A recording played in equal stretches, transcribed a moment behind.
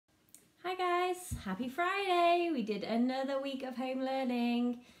Hi guys, happy Friday. We did another week of home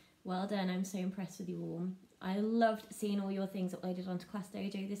learning. Well done, I'm so impressed with you all. I loved seeing all your things uploaded onto Class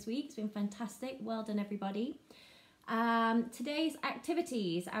Dojo this week. It's been fantastic. Well done everybody. Today's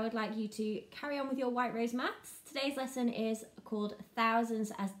activities, I would like you to carry on with your White Rose maths. Today's lesson is called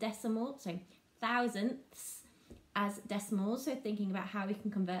thousands as decimals, so thousandths as decimals. So thinking about how we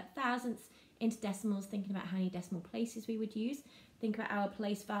can convert thousandths into decimals, thinking about how many decimal places we would use. Think about our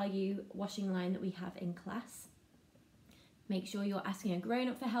place value washing line that we have in class. Make sure you're asking a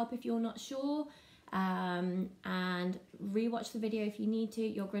grown-up for help if you're not sure, and rewatch the video if you need to.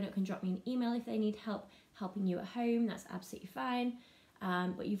 Your grown-up can drop me an email if they need help helping you at home. That's absolutely fine,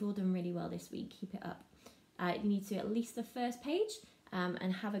 but you've all done really well this week. Keep it up. You need to at least the first page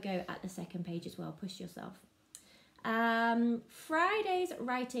and have a go at the second page as well. Push yourself. Friday's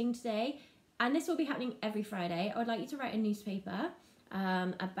writing today, and this will be happening every Friday. I would like you to write a newspaper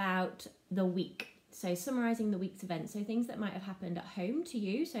about the week. So summarising the week's events, so things that might have happened at home to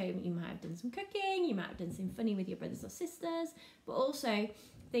you. So you might have done some cooking, you might have done something funny with your brothers or sisters, but also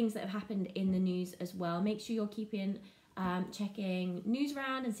things that have happened in the news as well. Make sure you're keeping checking news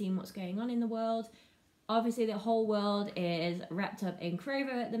round and seeing what's going on in the world. Obviously the whole world is wrapped up in Crover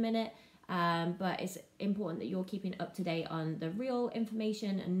at the minute, but it's important that you're keeping up to date on the real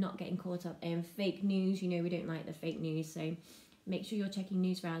information and not getting caught up in fake news. You know we don't like the fake news, so make sure you're checking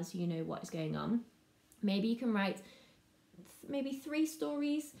news round so you know what is going on. Maybe you can write maybe 3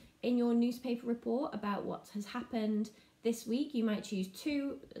 stories in your newspaper report about what has happened this week. You might choose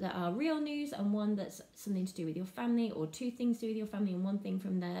 2 that are real news and 1 that's something to do with your family, or 2 things to do with your family and 1 thing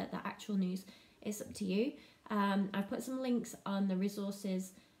from the actual news. It's up to you. I've put some links on the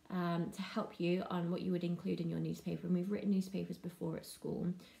resources to help you on what you would include in your newspaper. And we've written newspapers before at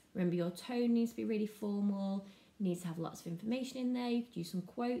school. Remember, your tone needs to be really formal, needs to have lots of information in there. You could use some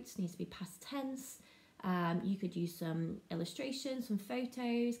quotes, needs to be past tense. You could use some illustrations, some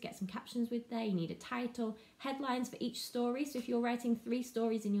photos, get some captions with there. You need a title, headlines for each story. So if you're writing 3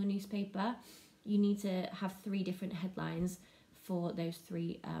 stories in your newspaper, you need to have 3 different headlines for those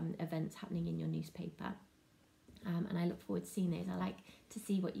 3 events happening in your newspaper. And I look forward to seeing those. I like to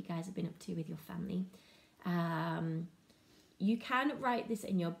see what you guys have been up to with your family. You can write this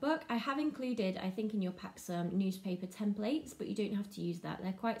in your book. I have included, I think, in your pack some newspaper templates, but you don't have to use that.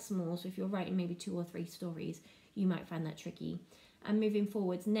 They're quite small, so if you're writing maybe 2 or 3 stories, you might find that tricky. And moving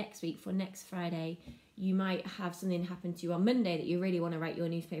forwards next week, for next Friday, you might have something happen to you on Monday that you really want to write your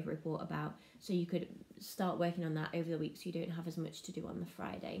newspaper report about. So you could start working on that over the week so you don't have as much to do on the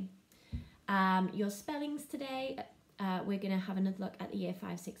Friday. Your spellings today, we're going to have another look at the Year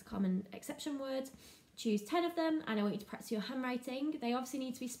 5-6 common exception words. Choose 10 of them, and I want you to practice your handwriting. They obviously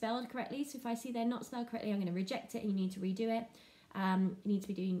need to be spelled correctly, so if I see they're not spelled correctly, I'm going to reject it and you need to redo it. You need to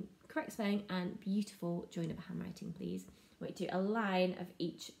be doing correct spelling and beautiful join-up handwriting, please. I want you to do a line of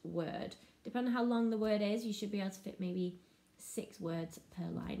each word. Depending on how long the word is, you should be able to fit maybe 6 words per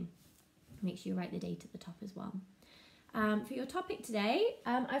line. Make sure you write the date at the top as well. For your topic today,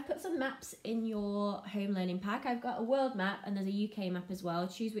 I've put some maps in your home learning pack. I've got a world map and there's a UK map as well.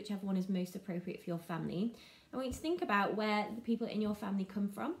 Choose whichever one is most appropriate for your family. I want you to think about where the people in your family come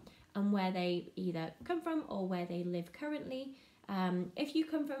from and where they either come from or where they live currently. If you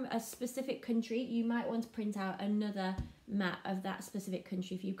come from a specific country, you might want to print out another map of that specific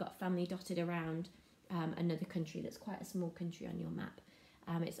country if you've got family dotted around another country that's quite a small country on your map.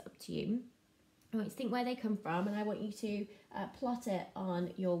 It's up to you. I want you to think where they come from, and I want you to plot it on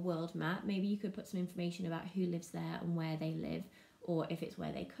your world map. Maybe you could put some information about who lives there and where they live, or if it's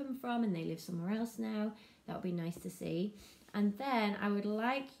where they come from and they live somewhere else now. That would be nice to see. And then I would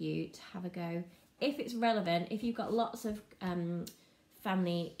like you to have a go, if it's relevant, if you've got lots of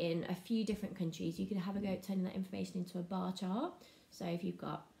family in a few different countries, you could have a go at turning that information into a bar chart. So if you've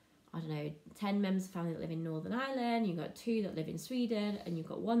got, I don't know, 10 members of family that live in Northern Ireland, you've got 2 that live in Sweden, and you've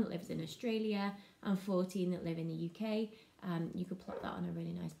got 1 that lives in Australia, and 14 that live in the UK, you could plot that on a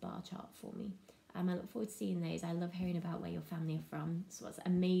really nice bar chart for me. I look forward to seeing those. I love hearing about where your family are from. So what's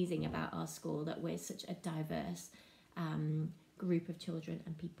amazing about our school, that we're such a diverse group of children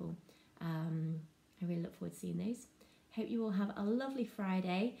and people. I really look forward to seeing those. Hope you all have a lovely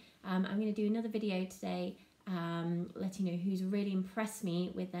Friday. I'm going to do another video today letting you know who's really impressed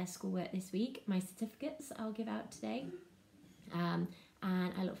me with their schoolwork this week. My certificates I'll give out today. And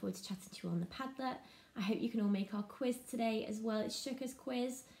I look forward to chatting to you on the Padlet. I hope you can all make our quiz today as well. It's Shuka's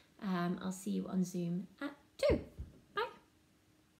quiz. I'll see you on Zoom at 2.